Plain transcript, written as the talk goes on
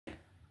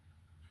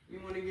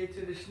to get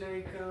to the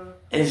snake,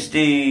 Hey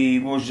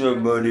Steve, what's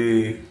up,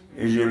 buddy?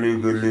 He's a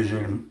really good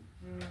lizard.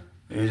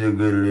 He's a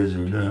good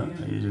lizard, huh?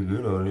 He's a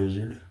good old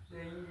lizard.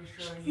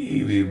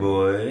 Stevie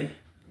boy,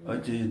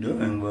 what you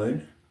doing,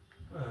 bud?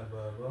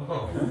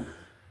 Huh?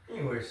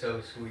 You were so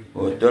sweet.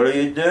 What are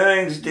you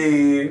doing,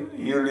 Steve?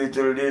 You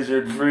little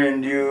lizard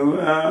friend, you,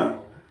 huh?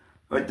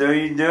 What are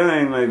you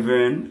doing, my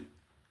friend?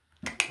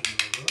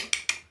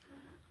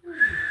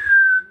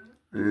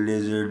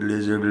 Lizard,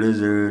 lizard,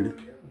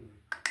 lizard.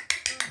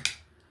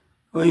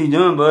 What are you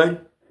doing,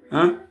 bud?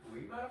 Huh?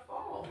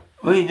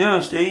 What are you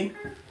doing, Steve?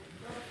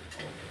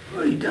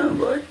 What are you doing,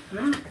 bud?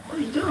 Huh? What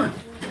are you doing?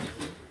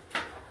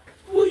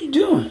 What are you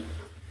doing?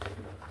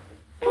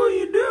 What are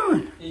you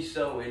doing? He's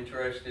so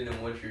interested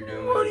in what you're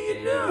doing. What are you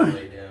doing?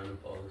 Lay down and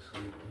fall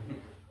asleep.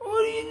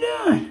 What are you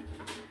doing?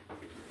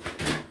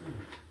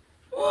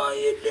 What are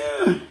you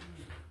doing?